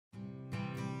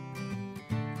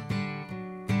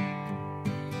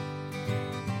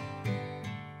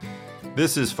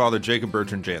This is Father Jacob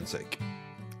Bertrand Jancic.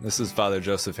 This is Father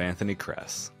Joseph Anthony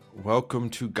Kress. Welcome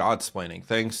to Godsplaining.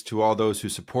 Thanks to all those who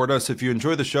support us. If you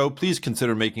enjoy the show, please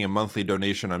consider making a monthly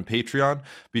donation on Patreon.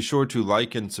 Be sure to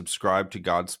like and subscribe to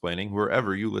Godsplaining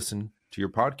wherever you listen to your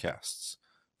podcasts.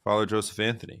 Father Joseph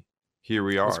Anthony, here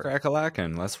we are. Let's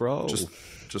crack-a-lackin'. Let's roll.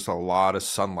 Just a lot of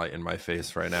sunlight in my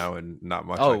face right now, and not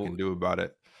much I can do about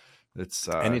it. It's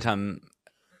anytime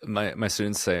my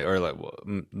students say, or like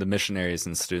the missionaries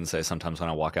and students say, sometimes when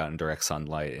I walk out in direct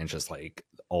sunlight and just like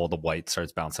all the white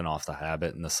starts bouncing off the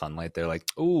habit in the sunlight, they're like,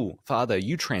 "Ooh, Father,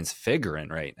 you transfiguring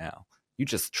right now. You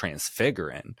just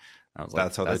transfiguring." I was like,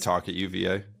 that's how they talk at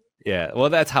UVA. Yeah, well,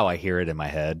 that's how I hear it in my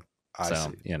head. I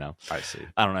see. I see.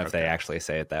 I don't know if they actually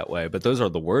say it that way, but those are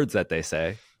the words that they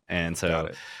say. And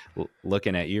so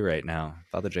looking at you right now,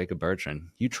 Father Jacob Bertrand,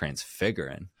 you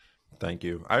transfiguring. Thank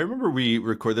you. I remember we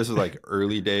this was like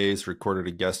early days, recorded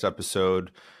a guest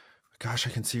episode. Gosh, I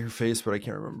can see her face, but I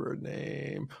can't remember her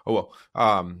name. Oh, well.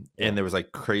 And there was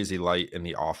like crazy light in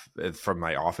the from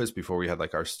my office before we had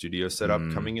like our studio set up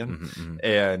coming in.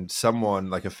 And someone,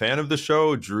 like a fan of the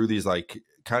show, drew these like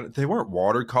they weren't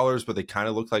watercolors, but they kind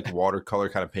of looked like watercolor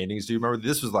kind of paintings. Do you remember?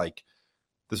 This was like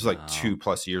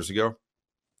 2+ years ago,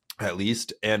 at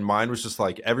least. And mine was just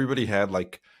like, everybody had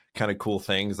like kind of cool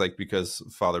things, like because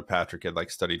Father Patrick had like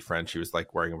studied French, he was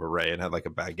like wearing a beret and had like a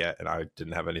baguette, and I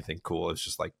didn't have anything cool. It's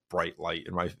just like bright light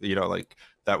in my, like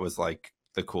that was like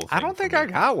the cool thing. I don't think I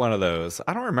got one of those.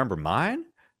 I don't remember mine.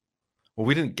 Well,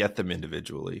 we didn't get them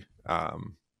individually.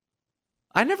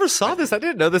 I never saw this. I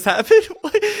didn't know this happened.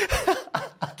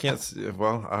 Can't see,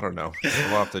 well, I don't know. We'll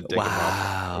have to dig them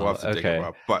up. We'll have to dig them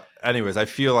up. But anyways, I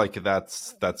feel like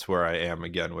that's where I am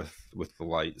again with the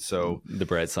light. So the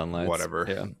bright sunlight,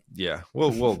 whatever. Yeah.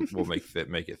 We'll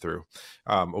make it through.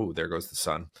 Oh, there goes the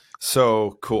sun.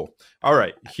 So cool. All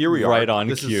right, here we are. Right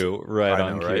on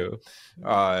cue.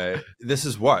 This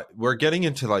is what we're getting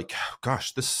into. Like,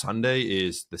 gosh, this Sunday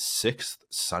is the 6th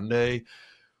Sunday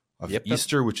of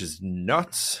Easter, which is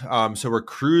nuts. So we're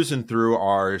cruising through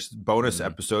our bonus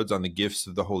episodes on the gifts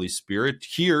of the Holy Spirit.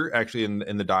 Here, actually,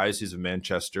 in the Diocese of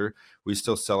Manchester, we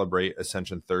still celebrate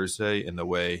Ascension Thursday in the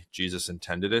way Jesus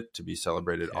intended it to be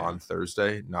celebrated on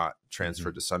Thursday, not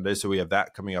transferred to Sunday. So we have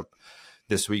that coming up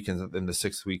this week in the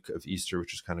 6th week of Easter,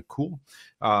 which is kind of cool.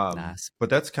 Nice.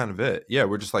 But that's kind of it. Yeah,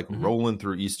 we're just like rolling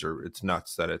through Easter. It's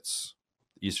nuts that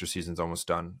Easter season's almost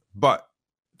done. But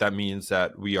that means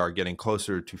that we are getting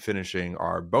closer to finishing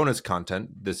our bonus content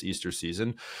this Easter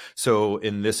season. So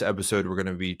in this episode, we're going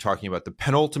to be talking about the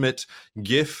penultimate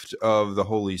gift of the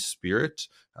Holy Spirit,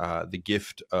 the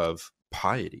gift of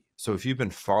piety. So if you've been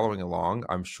following along,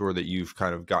 I'm sure that you've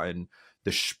kind of gotten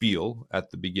the spiel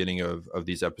at the beginning of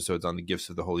these episodes on the gifts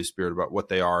of the Holy Spirit about what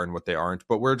they are and what they aren't.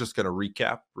 But we're just going to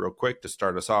recap real quick to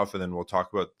start us off, and then we'll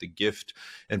talk about the gift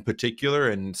in particular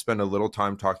and spend a little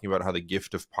time talking about how the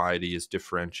gift of piety is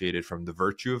differentiated from the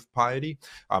virtue of piety.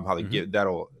 How the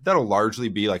that'll largely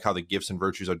be like how the gifts and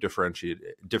virtues are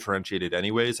differentiated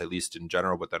anyways, at least in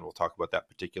general. But then we'll talk about that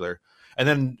particular, and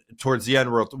then towards the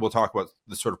end we'll talk about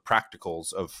the sort of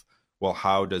practicals of, well,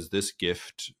 how does this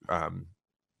gift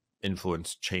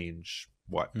influence, change,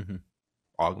 what,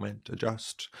 augment,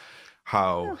 adjust,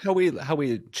 how we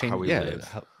change, live.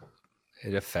 How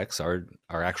it affects our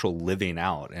actual living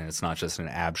out, and it's not just an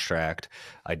abstract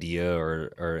idea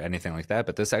or anything like that,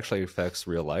 but this actually affects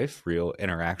real life, real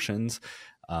interactions,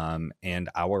 and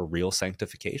our real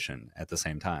sanctification at the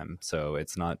same time. So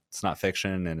it's not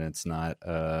fiction, and it's not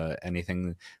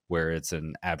anything where it's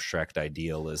an abstract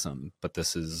idealism, but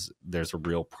there's a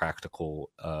real practical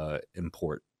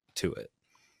import to it.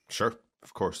 Sure,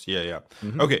 of course. Yeah.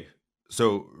 Okay,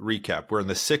 so recap. We're in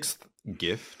the 6th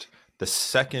gift, the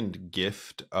second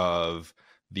gift of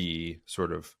the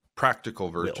sort of practical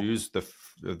virtues,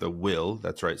 the will.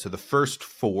 That's right. So the first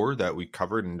 4 that we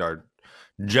covered and are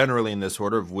generally in this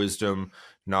order of wisdom,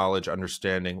 knowledge,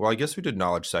 understanding. Well, I guess we did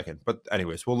knowledge second, but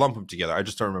anyways, we'll lump them together. I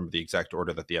just don't remember the exact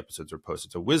order that the episodes are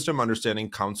posted. So wisdom, understanding,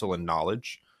 counsel, and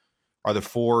knowledge are the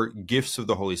 4 gifts of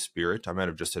the Holy Spirit. I might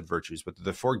have just said virtues, but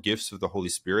the 4 gifts of the Holy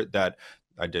Spirit that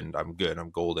I didn't, I'm good,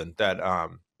 I'm golden,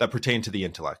 that pertain to the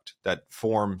intellect, that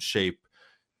form, shape,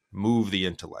 move the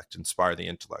intellect, inspire the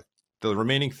intellect. The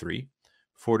remaining 3,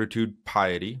 fortitude,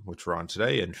 piety, which we're on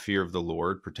today, and fear of the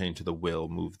Lord, pertain to the will,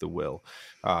 move the will.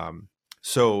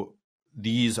 So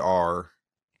these are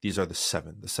these are the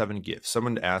seven gifts.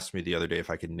 Someone asked me the other day if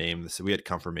I could name this. We had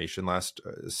confirmation last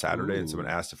Saturday, and someone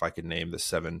Ooh. asked if I could name the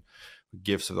seven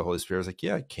gifts of the Holy Spirit. I was like,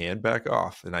 yeah, I can. Back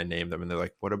off. And I named them, and they're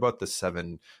like, what about the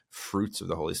seven fruits of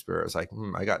the Holy Spirit? I was like,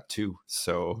 I got two,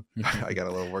 so I got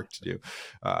a little work to do.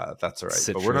 That's all right.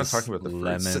 Citrus, but we're not talking about the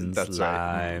fruits. lemons, That's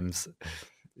limes, right.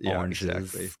 Yeah, oranges,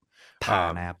 exactly.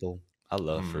 pineapple. I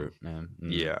love Mm, fruit, man.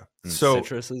 yeah. And So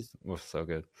citruses, so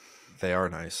good. they are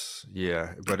nice.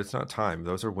 Yeah, but it's not time.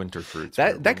 Those are winter fruits.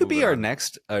 That could be moving our on.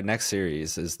 next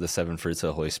series is the seven fruits of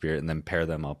the Holy Spirit, and then pair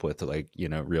them up with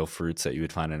real fruits that you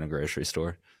would find in a grocery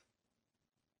store.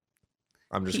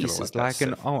 I'm just Peace gonna let is that like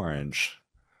an sit. orange.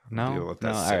 I'm gonna No, let no.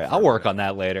 that All sit right, for I'll a work minute. on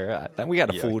that later. We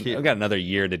got we got another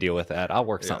year to deal with that. I'll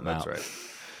work something That's out. right.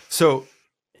 So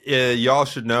y'all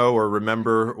should know or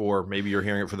remember, or maybe you're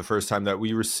hearing it for the first time, that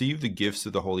we receive the gifts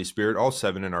of the Holy Spirit, all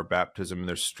seven, in our baptism, and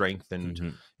they're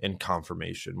strengthened in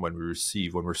confirmation when we're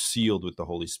sealed with the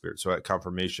Holy Spirit. So at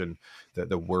confirmation,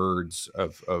 the words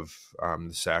of the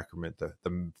sacrament,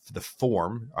 the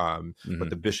form, what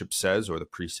the bishop says, or the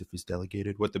priest if he's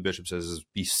delegated, what the bishop says is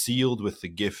be sealed with the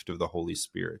gift of the Holy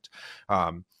Spirit.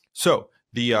 So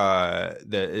the I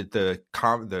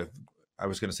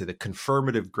was going to say the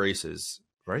confirmative graces.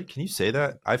 Right? Can you say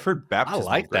that? I've heard I baptismal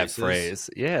like that graces. phrase.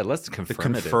 Yeah, let's The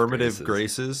confirmative confirmative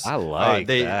graces. graces. I like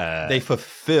They that.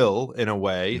 fulfill, in a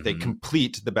way, they Mm-hmm.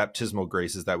 complete the baptismal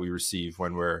graces that we receive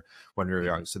when we're Mm-hmm.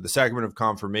 young. So the sacrament of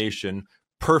confirmation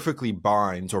perfectly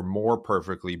binds, or more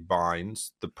perfectly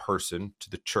binds, the person to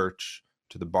the church,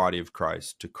 to the body of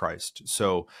Christ, to Christ.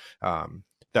 So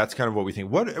that's kind of what we think.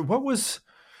 What was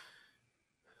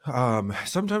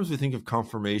sometimes we think of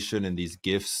confirmation and these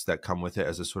gifts that come with it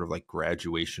as a sort of like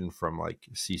graduation from like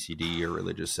CCD or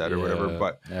religious set or whatever. Yeah,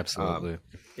 But absolutely.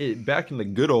 back in the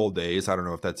good old days, I don't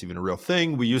know if that's even a real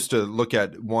thing. We used to look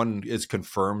at one is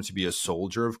confirmed to be a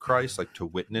soldier of Christ, like to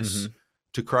witness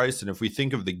to Christ. And if we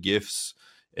think of the gifts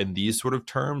in these sort of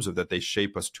terms, of that they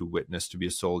shape us to witness, to be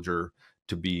a soldier,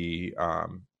 to be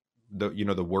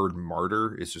the word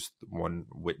martyr is just one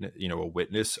witness, a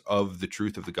witness of the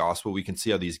truth of the gospel. We can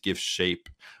see how these gifts shape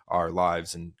our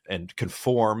lives and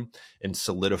conform and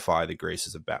solidify the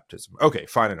graces of baptism. Okay,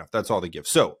 fine enough. That's all the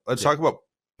gifts. So let's talk about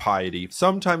piety,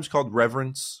 sometimes called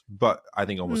reverence, but I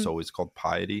think almost always called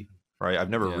piety, right? I've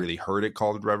never really heard it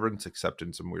called reverence except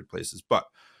in some weird places. But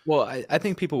well, I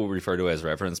think people will refer to it as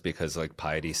reverence because like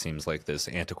piety seems like this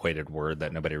antiquated word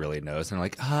that nobody really knows. And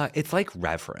like, it's like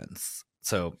reverence.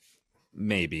 So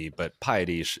maybe, but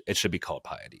piety, it should be called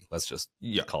piety. Let's just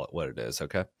call it what it is.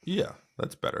 Okay. Yeah,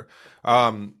 that's better.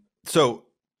 So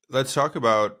let's talk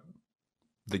about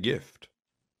the gift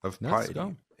of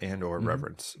piety and or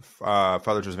reverence.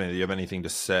 Father Joseph, do you have anything to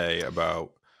say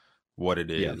about what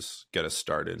it is? Get us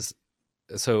started.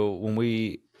 So when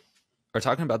we are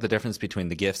talking about the difference between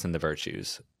the gifts and the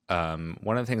virtues,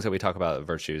 one of the things that we talk about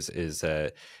virtues is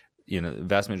that the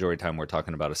vast majority of the time we're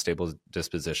talking about a stable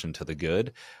disposition to the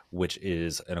good, which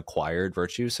is an acquired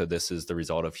virtue. So this is the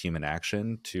result of human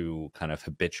action to kind of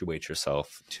habituate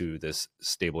yourself to this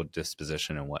stable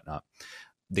disposition and whatnot.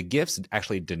 The gifts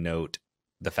actually denote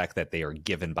the fact that they are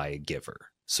given by a giver.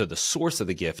 So the source of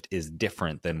the gift is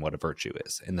different than what a virtue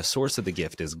is. And the source of the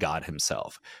gift is God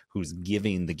himself, who's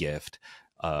giving the gift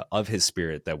of his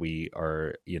spirit that we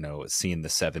are, seeing the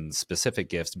seven specific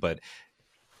gifts, but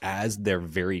as their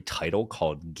very title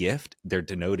called gift, they're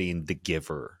denoting the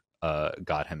giver,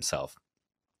 God himself.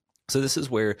 So this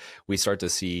is where we start to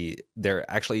see there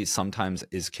actually sometimes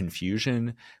is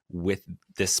confusion with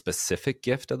this specific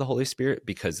gift of the Holy Spirit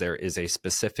because there is a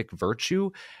specific virtue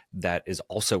that is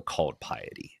also called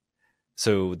piety.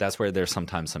 So that's where there's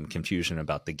sometimes some confusion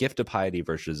about the gift of piety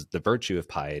versus the virtue of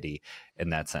piety in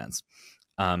that sense.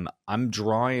 I'm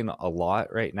drawing a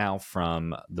lot right now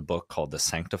from the book called The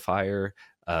Sanctifier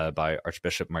by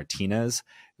Archbishop Martinez,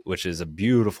 which is a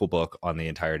beautiful book on the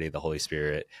entirety of the Holy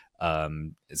Spirit.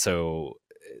 So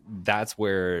that's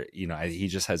where, he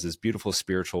just has this beautiful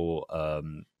spiritual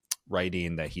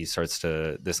writing that he starts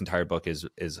to, this entire book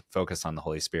is focused on the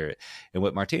Holy Spirit. And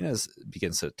what Martinez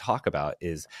begins to talk about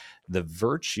is the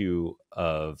virtue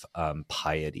of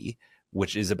piety,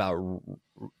 which is about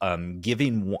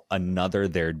giving another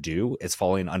their due. It's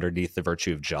falling underneath the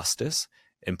virtue of justice.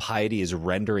 And piety is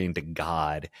rendering to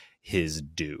God his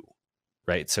due,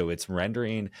 right? So it's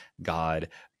rendering God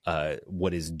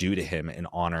what is due to him in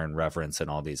honor and reverence and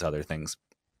all these other things.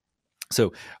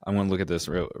 So I'm going to look at this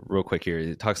real quick here.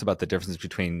 It talks about the difference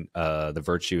between the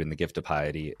virtue and the gift of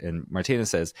piety. And Martinez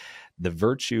says, the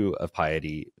virtue of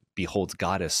piety beholds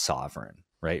God as sovereign,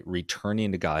 right?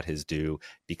 Returning to God his due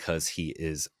because he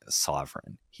is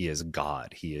sovereign. He is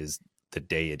God. He is the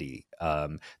deity,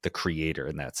 the creator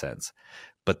in that sense.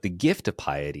 But the gift of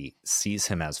piety sees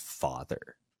him as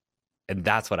father. And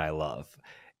that's what I love,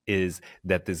 is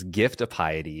that this gift of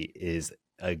piety is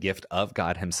a gift of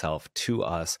God himself to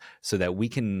us so that we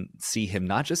can see him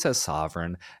not just as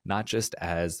sovereign, not just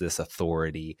as this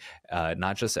authority,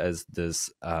 not just as this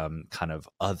kind of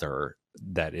other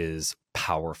that is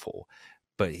powerful,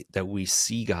 but that we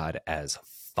see God as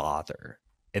Father.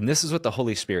 And this is what the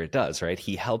Holy Spirit does, right?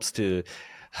 He helps to,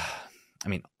 I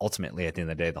mean, ultimately, at the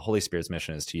end of the day, the Holy Spirit's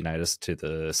mission is to unite us to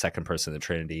the second person of the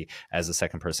Trinity, as the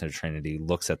second person of the Trinity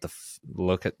looks at the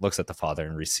Father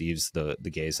and receives the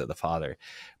gaze of the Father.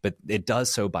 But it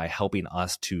does so by helping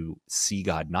us to see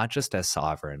God not just as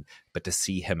sovereign, but to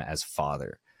see him as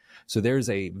Father. So there's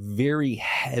a very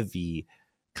heavy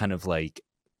kind of like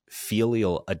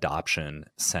filial adoption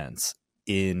sense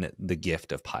in the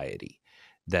gift of piety,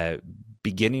 that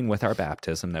beginning with our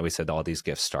baptism that we said all these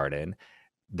gifts start in,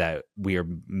 that we are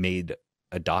made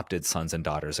adopted sons and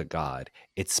daughters of God.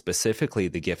 It's specifically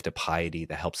the gift of piety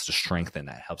that helps to strengthen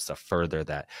that, helps to further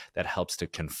that, that helps to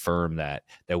confirm that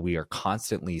we are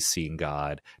constantly seeing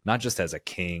God, not just as a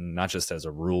king, not just as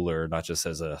a ruler, not just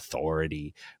as an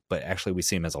authority, but actually we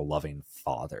see him as a loving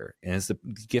father. And it's the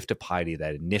gift of piety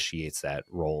that initiates that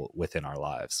role within our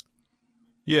lives.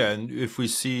 Yeah, and if we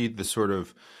see the sort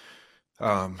of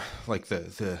like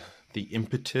the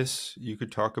impetus you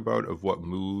could talk about of what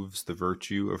moves the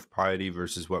virtue of piety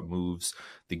versus what moves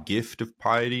the gift of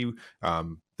piety.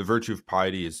 The virtue of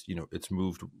piety is, it's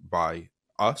moved by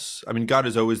us. I mean, God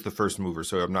is always the first mover.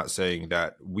 So I'm not saying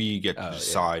that we get to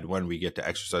decide when we get to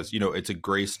exercise. It's a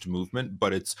graced movement,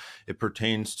 but it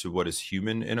pertains to what is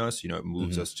human in us. It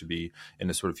moves us to be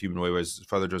in a sort of human way. As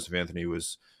Father Joseph Anthony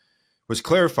was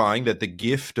clarifying that the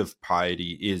gift of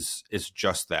piety is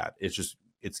just that.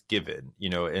 It's given,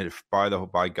 and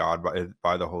by God,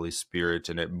 by the Holy Spirit,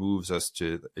 and it moves us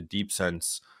to a deep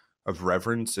sense of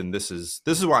reverence. And this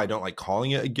is why I don't like calling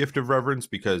it a gift of reverence,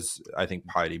 because I think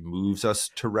piety moves us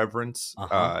to reverence.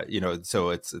 So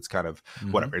it's kind of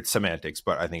whatever, it's semantics,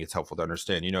 but I think it's helpful to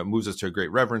understand. It moves us to a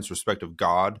great reverence, respect of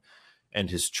God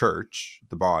and his church,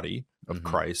 the body of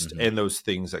Christ, and those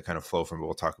things that kind of flow from it.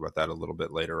 We'll talk about that a little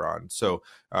bit later on. So,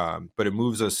 but it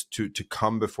moves us to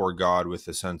come before God with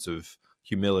a sense of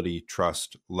humility,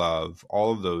 trust, love,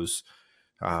 all of those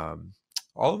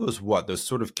those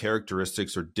sort of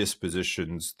characteristics or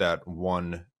dispositions that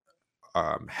one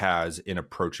has in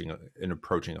approaching a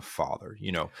father,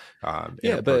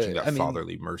 approaching that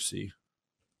fatherly mercy.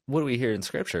 What do we hear in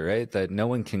scripture, right? That no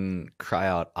one can cry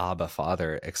out Abba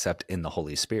Father except in the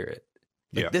Holy Spirit.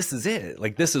 This is it.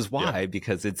 Like, this is why,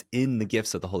 because it's in the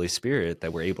gifts of the Holy Spirit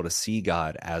that we're able to see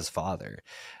God as Father.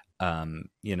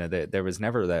 There was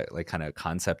never that like kind of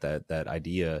concept, that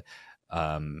idea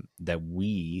that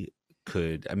we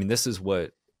could. I mean, this is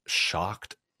what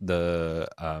shocked the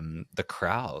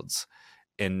crowds,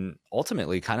 and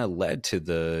ultimately kind of led to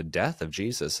the death of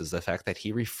Jesus, is the fact that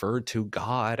he referred to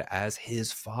God as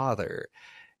his Father,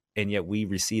 and yet we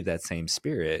receive that same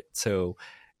Spirit. So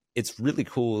it's really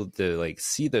cool to like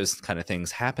see those kind of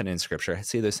things happen in Scripture,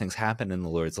 see those things happen in the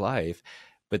Lord's life.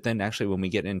 But then actually when we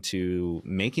get into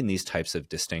making these types of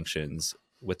distinctions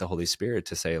with the Holy Spirit,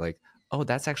 to say like, oh,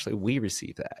 that's actually, we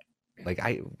receive that. Like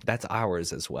that's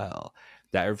ours as well.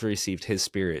 That I've received his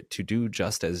Spirit to do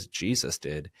just as Jesus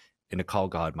did, and to call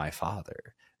God my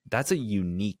Father. That's a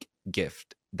unique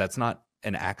gift. That's not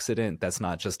an accident. That's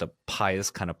not just a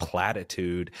pious kind of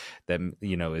platitude that,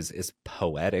 is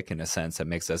poetic in a sense that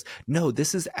makes us. No,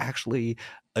 this is actually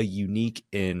a unique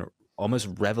and almost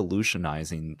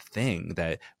revolutionizing thing,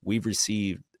 that we've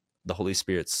received the Holy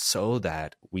Spirit so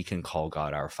that we can call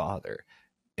God our Father.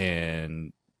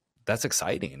 And that's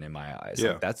exciting in my eyes.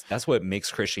 Yeah. Like that's what makes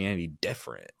Christianity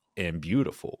different and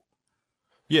beautiful.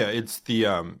 Yeah, it's the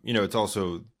it's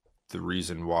also the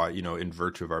reason why, in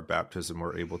virtue of our baptism,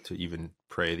 we're able to even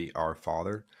pray the Our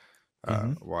Father.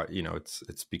 Why,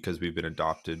 it's because we've been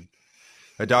adopted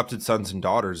sons and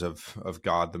daughters of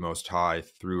God the Most High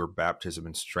through our baptism,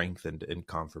 and strengthened in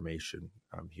confirmation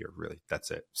here. Really, that's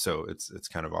it. So it's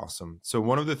kind of awesome. So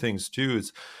one of the things too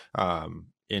is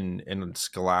in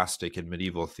scholastic and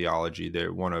medieval theology,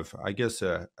 they're one of, I guess,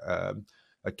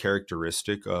 a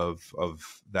characteristic of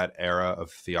that era of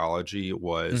theology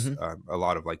was a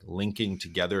lot of like linking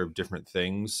together of different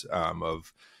things,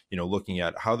 of looking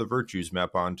at how the virtues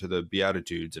map onto the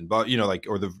Beatitudes, and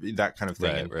that kind of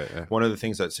thing. Right. One of the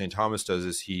things that St. Thomas does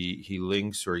is he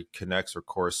links, or he connects or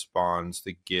corresponds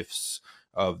the gifts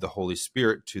of the Holy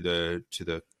Spirit to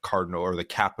the cardinal or the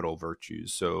capital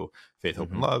virtues. So faith,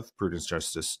 hope, and love, prudence,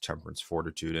 justice, temperance,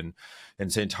 fortitude. And in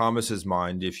St. Thomas's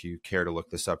mind, if you care to look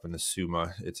this up in the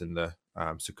Summa, it's in the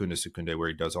Secunda Secundae, where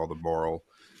he does all the moral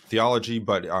theology,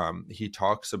 but he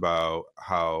talks about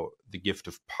how the gift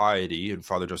of piety, and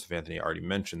Father Joseph Anthony already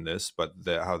mentioned this, but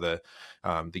how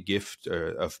the gift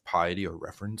of piety or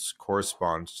reverence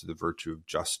corresponds to the virtue of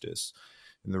justice.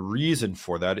 And the reason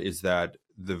for that is that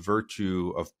the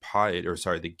virtue of piety, or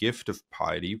sorry, the gift of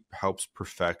piety helps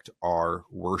perfect our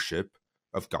worship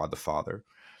of God the Father.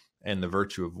 And the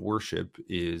virtue of worship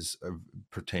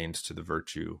pertains to the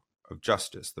virtue of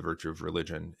justice. The virtue of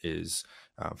religion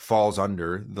falls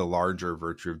under the larger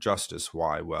virtue of justice.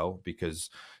 Why? Well,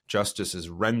 because justice is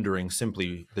rendering,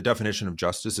 simply the definition of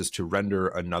justice is to render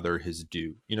another his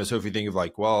due. So if you think of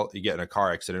like, well, you get in a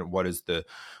car accident, what is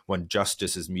when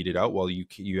justice is meted out? Well,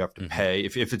 you have to pay.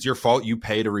 If it's your fault, you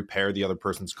pay to repair the other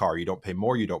person's car. You don't pay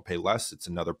more, you don't pay less. It's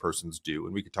another person's due.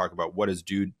 And we could talk about what is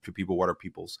due to people, what are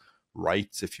people's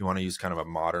rights, if you want to use kind of a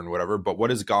modern whatever, but what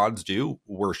does God's do?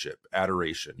 Worship,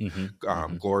 adoration,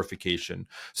 glorification.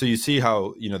 So you see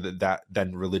how that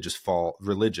then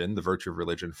religion, the virtue of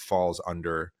religion, falls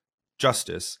under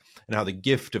justice, and how the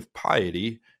gift of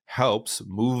piety helps,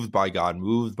 moved by God,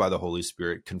 moved by the Holy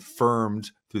Spirit,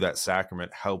 confirmed through that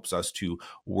sacrament, helps us to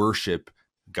worship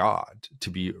God, to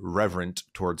be reverent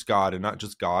towards God, and not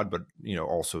just God, but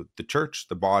also the church,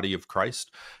 the body of Christ,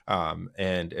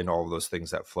 and all of those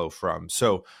things that flow from.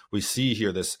 So we see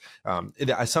here this.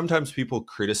 Sometimes people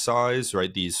criticize,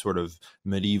 right, these sort of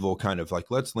medieval kind of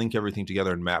like, let's link everything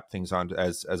together and map things on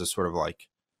as a sort of like,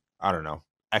 I don't know,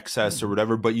 excess or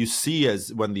whatever. But you see,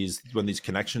 as when these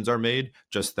connections are made,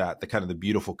 just that the kind of the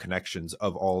beautiful connections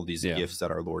of all of these gifts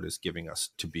that our Lord is giving us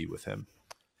to be with Him.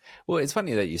 Well, it's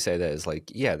funny that you say that. It's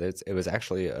like, yeah, it was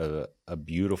actually a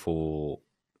beautiful,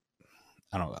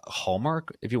 I don't know,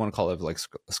 hallmark, if you want to call it, like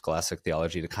scholastic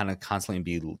theology, to kind of constantly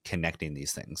be connecting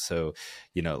these things. So,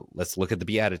 let's look at the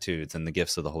Beatitudes and the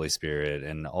gifts of the Holy Spirit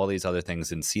and all these other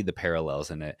things and see the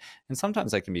parallels in it. And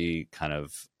sometimes that can be kind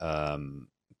of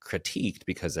critiqued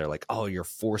because they're like, oh, you're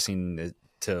forcing it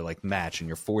to like match and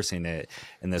you're forcing it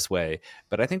in this way.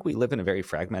 But I think we live in a very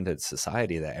fragmented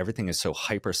society that everything is so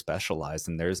hyper specialized,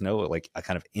 and there's no like a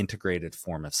kind of integrated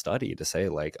form of study to say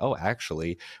like, oh,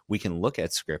 actually we can look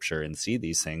at scripture and see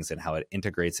these things and how it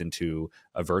integrates into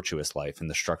a virtuous life and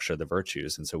the structure of the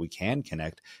virtues. And so we can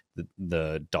connect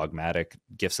the dogmatic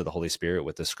gifts of the Holy Spirit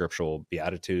with the scriptural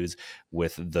beatitudes,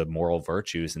 with the moral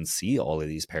virtues, and see all of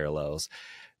these parallels.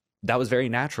 That was very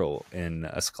natural in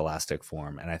a scholastic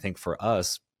form. And I think for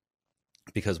us,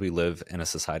 because we live in a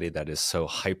society that is so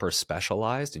hyper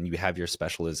specialized, and you have your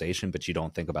specialization, but you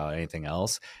don't think about anything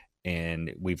else,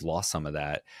 and we've lost some of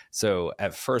that. So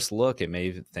at first look, it may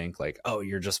think like, oh,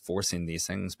 you're just forcing these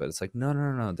things, but it's like,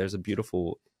 no. There's a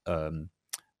beautiful, I don't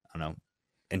know,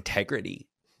 integrity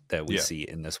that we see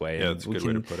in this way. Yeah, that's a good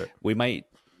way to put it. We might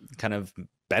kind of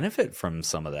benefit from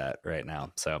some of that right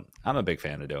now. So I'm a big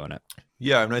fan of doing it.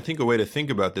 Yeah, and I think a way to think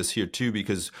about this here too,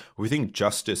 because we think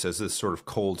justice as this sort of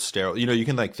cold, sterile. You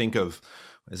can like think of,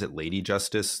 is it Lady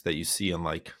Justice that you see in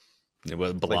like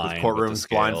blind, like with courtrooms,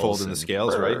 blindfold in the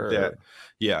scales, right?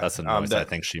 Yeah, that's the noise I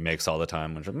think she makes all the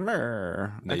time when she's maybe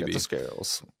I get the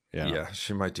scales. Yeah,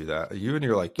 she might do that. You and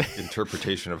your like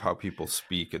interpretation of how people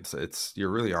speak, it's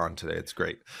you're really on today. It's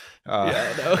great.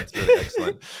 I know. It's really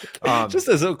excellent. Just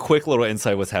as a quick little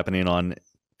insight, what's happening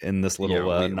in this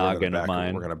little noggin of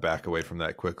mine. We're going to back away from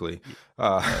that quickly.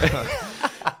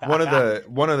 One of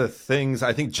the things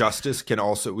I think justice can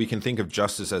also, we can think of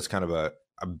justice as kind of a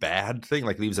bad thing,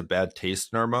 like leaves a bad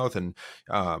taste in our mouth, and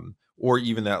or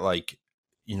even that like,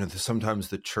 sometimes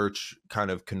the church kind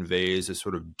of conveys a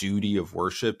sort of duty of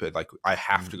worship. Like, I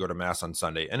have to go to mass on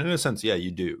Sunday. And in a sense, yeah,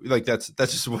 you do. Like, that's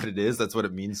just what it is. That's what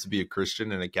it means to be a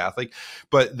Christian and a Catholic.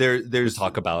 But there's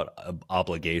talk about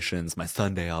obligations, my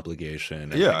Sunday obligation.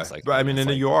 And things like but that. I mean, and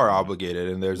you are obligated,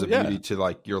 and there's a beauty to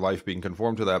like your life being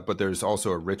conformed to that. But there's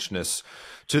also a richness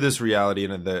to this reality,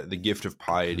 and the gift of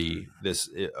piety,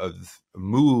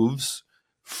 moves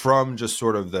from just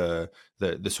sort of the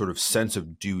sort of sense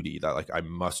of duty that like I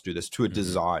must do this, to a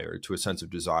desire, to a sense of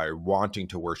desire, wanting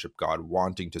to worship God,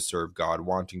 wanting to serve God,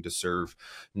 wanting to serve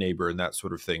neighbor, and that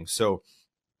sort of thing. So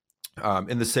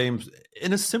in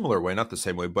a similar way, not the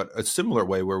same way, but a similar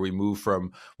way, where we move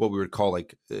from what we would call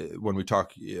like when we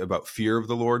talk about fear of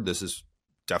the Lord, this is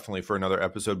definitely for another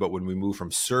episode, but when we move from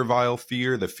servile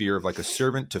fear, the fear of like a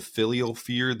servant, to filial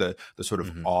fear, the sort of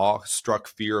awe-struck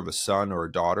fear of a son or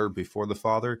a daughter before the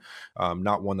Father,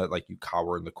 not one that like you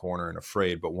cower in the corner and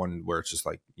afraid, but one where it's just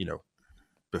like,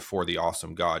 before the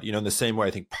awesome God. In the same way,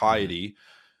 I think piety,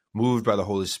 moved by the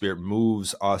Holy Spirit,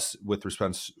 moves us with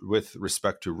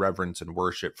respect to reverence and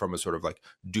worship from a sort of like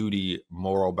duty,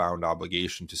 moral bound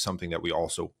obligation to something that we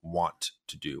also want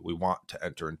to do. We want to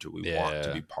enter into, we want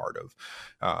to be part of.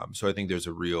 So I think there's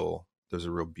a real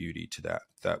beauty to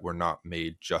that we're not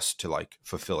made just to like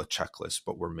fulfill a checklist,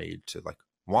 but we're made to like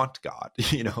want God,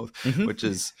 which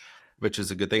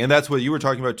is a good thing. And that's what you were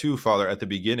talking about too, Father, at the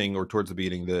beginning or towards the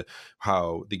beginning,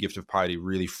 how the gift of piety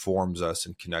really forms us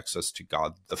and connects us to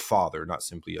God the Father, not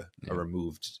simply a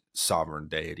removed sovereign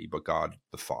deity, but God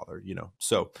the Father,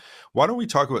 So why don't we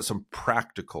talk about some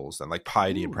practicals then, like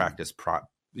piety and practice,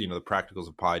 the practicals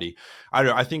of piety.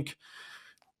 I think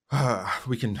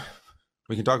we can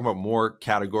talk about more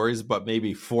categories, but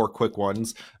maybe 4 quick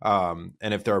ones. And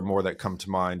if there are more that come to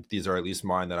mind, these are at least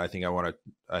mine that I think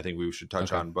we should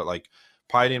touch on. But like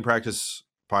piety and practice,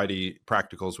 piety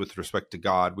practicals with respect to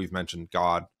God. We've mentioned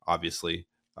God, obviously,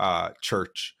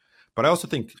 church, but I also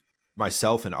think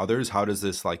myself and others. How does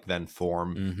this like then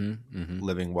form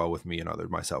living well with me and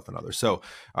myself and others? So,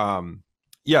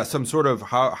 some sort of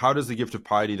how does the gift of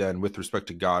piety then with respect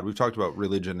to God? We've talked about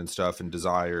religion and stuff and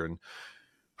desire, and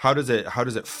how does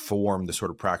it form the sort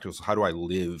of practicals? How do I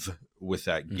live with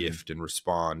that gift and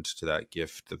respond to that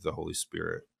gift of the Holy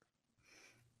Spirit?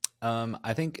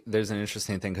 I think there's an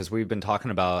interesting thing, because we've been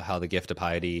talking about how the gift of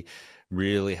piety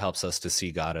really helps us to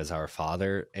see God as our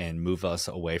Father and move us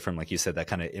away from, like you said, that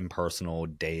kind of impersonal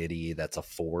deity that's a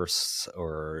force,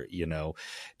 or,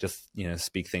 just,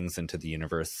 speak things into the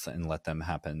universe and let them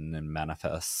happen and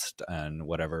manifest and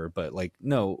whatever. But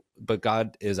but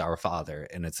God is our Father,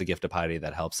 and it's the gift of piety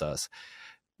that helps us.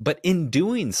 But in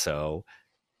doing so,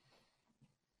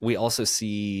 we also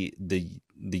see the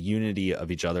unity of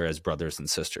each other as brothers and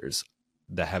sisters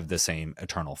that have the same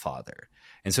eternal Father.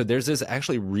 And so there's this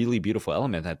actually really beautiful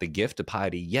element that the gift of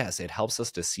piety, yes, it helps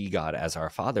us to see God as our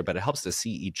Father, but it helps to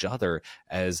see each other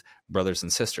as brothers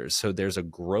and sisters. So there's a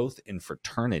growth in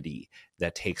fraternity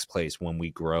that takes place when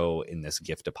we grow in this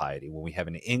gift of piety. When we have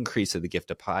an increase of the gift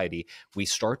of piety, we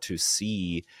start to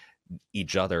see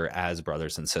each other as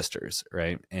brothers and sisters,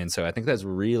 right? And so I think that's a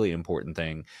really important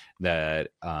thing, that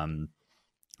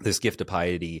this gift of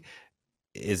piety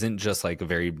isn't just like a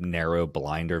very narrow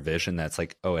blinder vision that's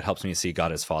like, oh, it helps me see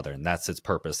God as Father and that's its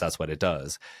purpose, that's what it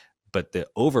does. But the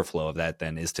overflow of that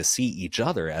then is to see each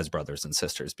other as brothers and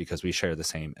sisters, because we share the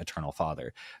same eternal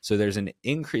Father. So there's an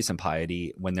increase in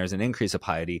piety. When there's an increase of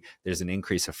piety, there's an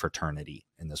increase of fraternity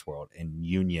in this world and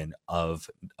union of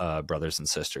brothers and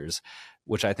sisters,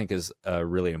 which I think is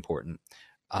really important.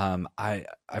 I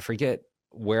forget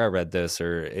where I read this,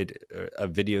 or a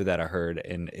video that I heard,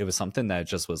 and it was something that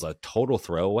just was a total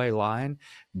throwaway line,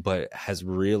 but has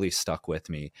really stuck with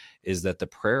me, is that the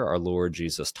prayer our Lord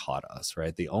Jesus taught us,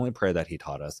 right? The only prayer that he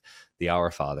taught us, the Our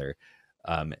Father,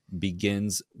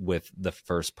 begins with the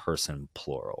first person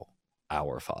plural,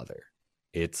 our Father.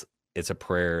 It's a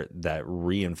prayer that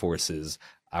reinforces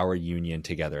our union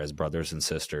together as brothers and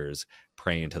sisters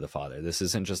praying to the Father. This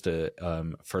isn't just a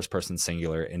first person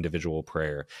singular individual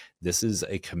prayer. This is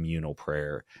a communal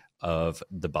prayer of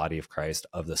the body of Christ,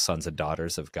 of the sons and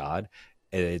daughters of God.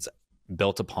 It's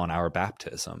built upon our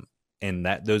baptism. And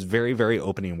that those very, very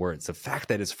opening words, the fact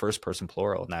that it's first person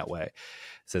plural in that way, it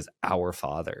says our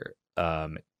Father,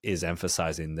 is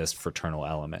emphasizing this fraternal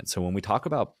element. So when we talk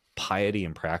about piety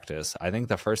and practice, I think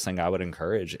the first thing I would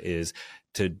encourage is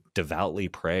to devoutly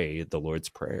pray the Lord's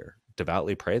Prayer,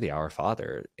 devoutly pray the Our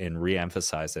Father, and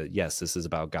reemphasize that, yes, this is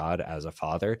about God as a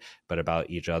Father, but about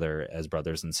each other as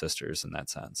brothers and sisters in that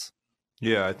sense.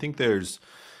 Yeah, I think there's,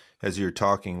 as you're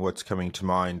talking, what's coming to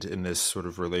mind in this sort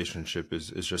of relationship is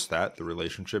just that, the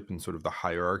relationship and sort of the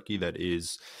hierarchy that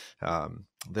is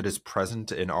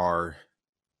present in our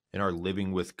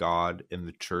living with God in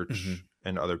the church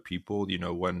and other people.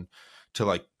 When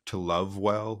to love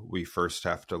well, we first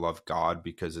have to love God,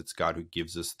 because it's God who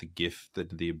gives us the gift,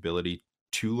 the ability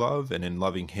to love, and in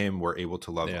loving him, we're able to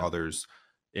love others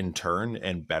in turn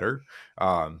and better.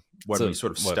 When we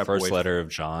sort of step away first letter of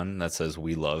John that says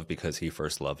we love because he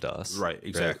first loved us. Right.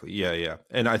 Exactly. Right? Yeah.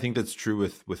 And I think that's true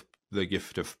with the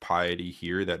gift of piety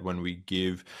here, that when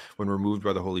we're moved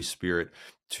by the Holy Spirit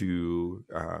to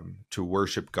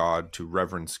worship God, to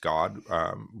reverence God,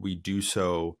 we do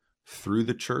so through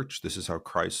the church. This is how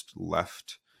Christ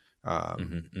left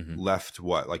left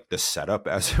like the setup,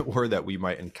 as it were, that we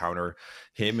might encounter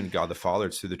him and God the Father.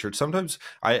 It's through the church. Sometimes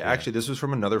actually, this was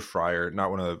from another friar,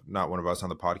 not one of us on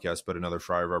the podcast, but another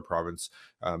friar of our province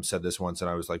said this once, and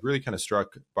I was like really kind of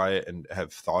struck by it and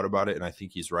have thought about it, and I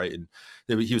think he's right. And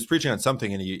he was preaching on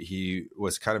something, and he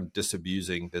was kind of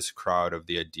disabusing this crowd of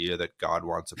the idea that God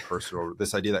wants a personal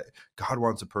this idea that God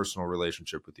wants a personal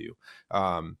relationship with you.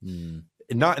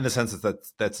 Not in the sense that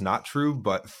that's not true,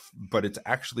 but it's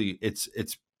actually it's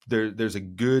there's a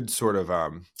good sort of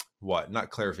not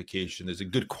clarification, there's a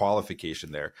good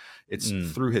qualification there. It's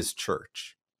through his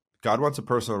church. God wants a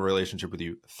personal relationship with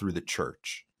you through the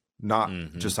church, not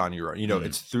just on your own.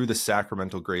 It's through the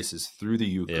sacramental graces, through the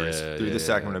Eucharist, through the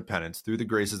sacrament of penance, through the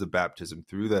graces of baptism,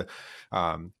 through the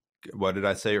what did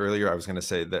I say earlier? I was going to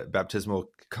say that baptismal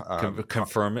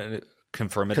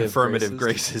confirmative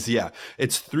graces. Yeah,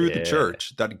 it's through the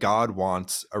church that God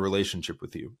wants a relationship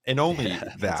with you, and only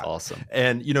that. That's awesome.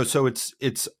 And so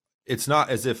it's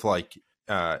not as if like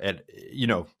and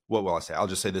what will I say? I'll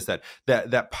just say this,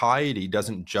 that piety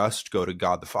doesn't just go to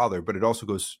God the Father, but it also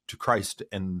goes to Christ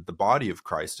and the body of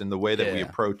Christ and the way that we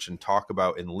approach and talk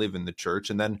about and live in the church.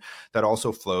 And then that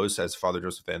also flows, as Father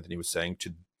Joseph Anthony was saying,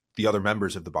 to the other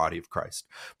members of the body of Christ.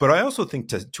 But I also think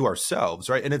to ourselves,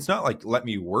 right? And it's not like, let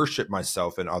me worship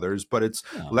myself and others, but it's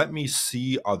let me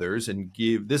see others and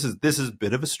give, this is a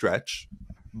bit of a stretch,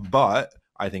 but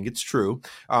I think it's true.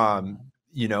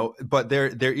 But there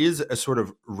is a sort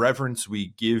of reverence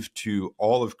we give to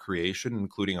all of creation,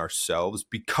 including ourselves,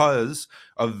 because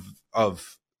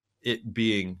of it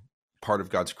being part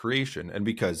of God's creation, and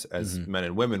because as men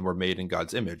and women we're made in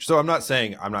God's image. So I'm not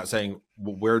saying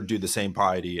we're do the same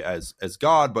piety as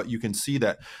God, but you can see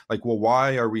that, like, well,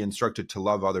 why are we instructed to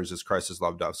love others as Christ has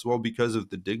loved us? Well, because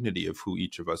of the dignity of who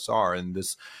each of us are, and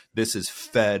this is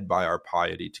fed by our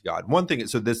piety to God. One thing,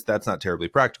 so that's not terribly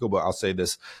practical, but I'll say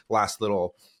this last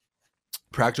little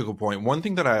practical point. One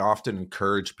thing that I often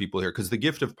encourage people here, because the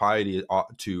gift of piety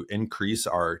ought to increase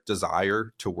our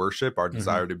desire to worship, our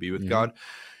desire to be with God.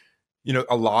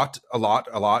 A lot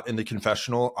in the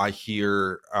confessional, I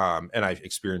hear, and I've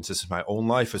experienced this in my own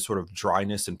life, a sort of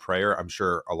dryness in prayer. I'm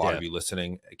sure a lot of you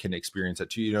listening can experience that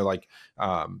too. Like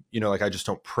I just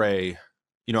don't pray.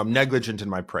 I'm negligent in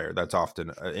my prayer. That's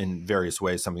often in various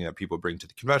ways something that people bring to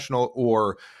the confessional,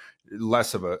 or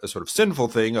less of a sort of sinful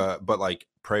thing. But like,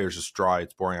 prayer is just dry.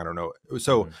 It's boring. I don't know.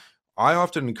 So I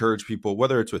often encourage people,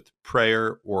 whether it's with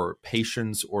prayer or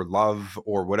patience or love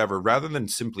or whatever, rather than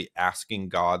simply asking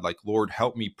God, like, Lord,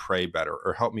 help me pray better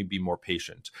or help me be more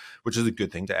patient, which is a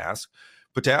good thing to ask,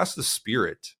 but to ask the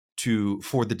Spirit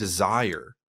for the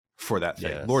desire for that thing.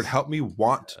 Yes. Lord, help me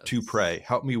want to pray.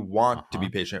 Help me want to be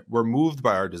patient. We're moved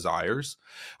by our desires.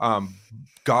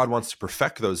 God wants to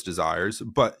perfect those desires,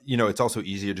 but it's also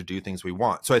easier to do things we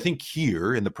want. So I think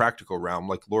here in the practical realm,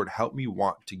 like, Lord, help me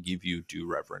want to give you due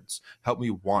reverence. Help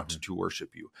me want to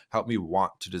worship you. Help me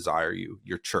want to desire you,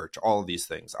 your church, all of these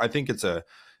things. I think it's a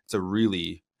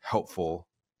really helpful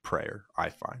prayer, I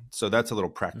find. So that's a little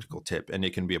practical tip, and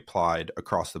it can be applied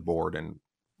across the board and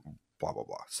blah, blah,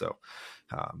 blah. So,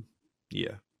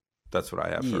 that's what I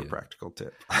have for a practical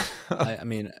tip. I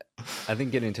mean, I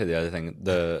think getting to the other thing,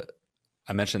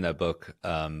 I mentioned that book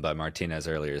by Martinez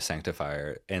earlier,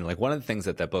 Sanctifier. And like, one of the things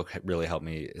that book really helped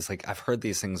me is, like, I've heard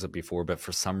these things before, but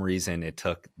for some reason it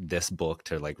took this book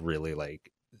to like really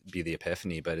like be the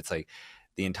epiphany. But it's like,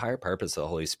 the entire purpose of the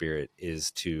Holy Spirit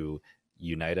is to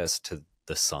unite us to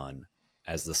the Son,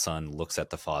 as the Son looks at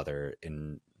the Father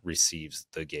and receives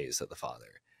the gaze of the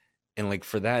Father. And like,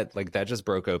 for that, like, that just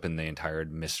broke open the entire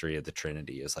mystery of the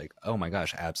Trinity. Is like, oh my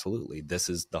gosh, absolutely, this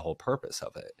is the whole purpose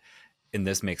of it, and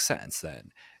this makes sense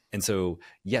then. And so,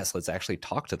 yes, let's actually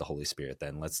talk to the Holy Spirit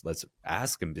then. Let's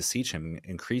ask him, beseech him,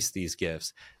 increase these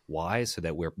gifts. Why? So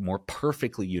that we're more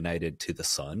perfectly united to the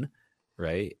Son,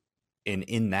 right? And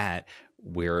in that,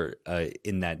 we're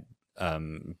in that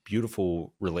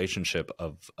beautiful relationship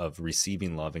of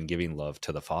receiving love and giving love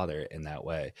to the Father in that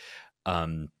way.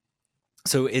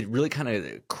 So it really kind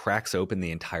of cracks open the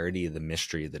entirety of the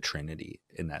mystery of the Trinity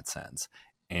in that sense.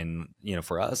 And,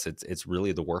 for us, it's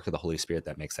really the work of the Holy Spirit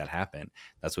that makes that happen.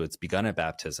 That's what's begun at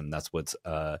baptism. That's what's,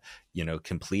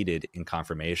 completed in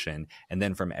confirmation. And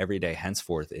then from every day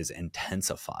henceforth is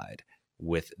intensified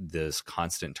with this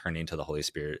constant turning to the Holy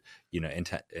Spirit,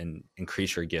 and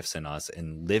increase your gifts in us.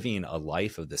 And living a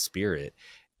life of the Spirit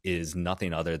is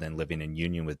nothing other than living in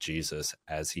union with Jesus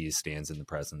as he stands in the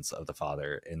presence of the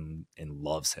Father and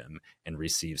loves him and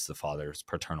receives the Father's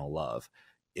paternal love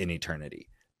in eternity.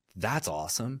 That's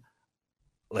awesome.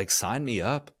 Like, sign me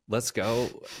up. Let's go.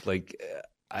 Like,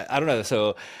 I don't know.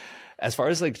 So as far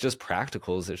as like just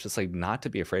practicals, it's just like not to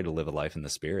be afraid to live a life in the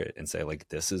spirit and say like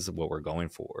this is what we're going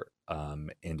for,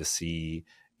 and to see,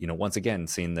 you know, once again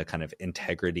seeing the kind of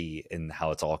integrity in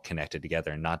how it's all connected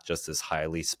together, and not just this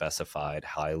highly specified,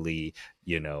 highly,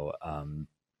 you know,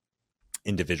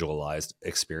 individualized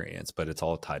experience, but it's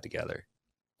all tied together.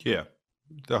 Yeah,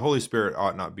 the Holy Spirit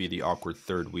ought not be the awkward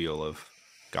third wheel of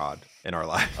God in our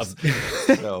lives.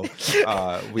 So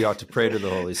we ought to pray to the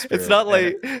Holy Spirit. It's not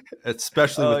like,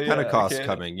 especially with Pentecost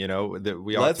coming, you know, that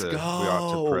we ought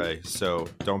to pray. So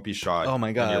don't be shy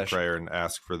in your prayer and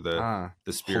ask for the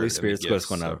Spirit. Holy Spirit's just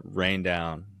going to rain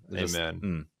down.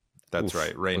 Amen. That's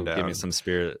right. Rain down. Give me some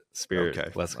spirit.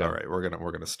 Okay. Let's go. All right. We're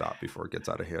gonna stop before it gets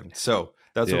out of hand. So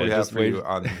that's what we have for you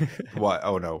on what?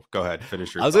 Oh no. Go ahead.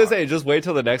 Finish your. I was gonna say, just wait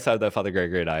till the next time that Father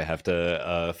Gregory and I have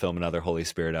to film another Holy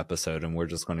Spirit episode, and we're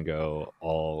just going to go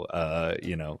all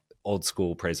you know, old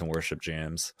school praise and worship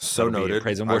jams. So noted.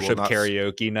 Praise and worship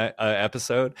karaoke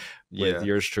episode with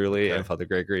yours truly and Father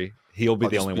Gregory. He'll be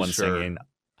the only one singing.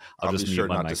 I'll just be sure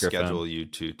not to schedule you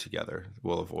two together.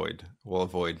 We'll avoid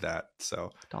that.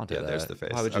 So don't do that. There's the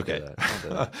face. Why would you do that? Don't do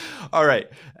that. All right.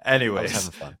 Anyways,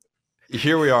 having fun.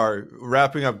 Here we are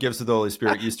wrapping up Gifts of the Holy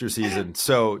Spirit Easter season.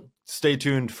 So stay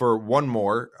tuned for one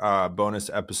more bonus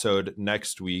episode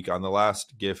next week on the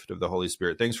last gift of the Holy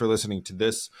Spirit. Thanks for listening to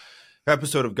this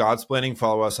episode of Godsplaining.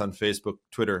 Follow us on Facebook,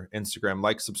 Twitter, Instagram.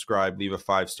 Like, subscribe, leave a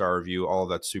 5-star review. All of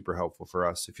that's super helpful for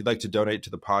us. If you'd like to donate to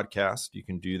the podcast, you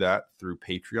can do that through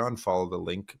Patreon. Follow the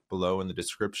link below in the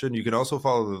description. You can also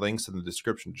follow the links in the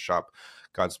description to shop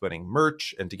Godsplaining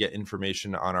merch and to get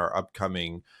information on our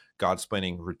upcoming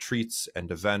Godsplaining retreats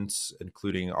and events,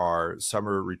 including our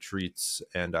summer retreats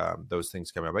and those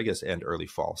things coming up, I guess, and early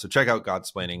fall. So check out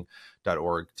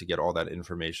godsplaining.org to get all that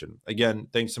information. Again,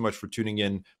 thanks so much for tuning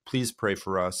in. Please pray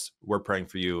for us. We're praying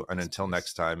for you. And until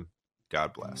next time,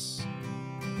 God bless.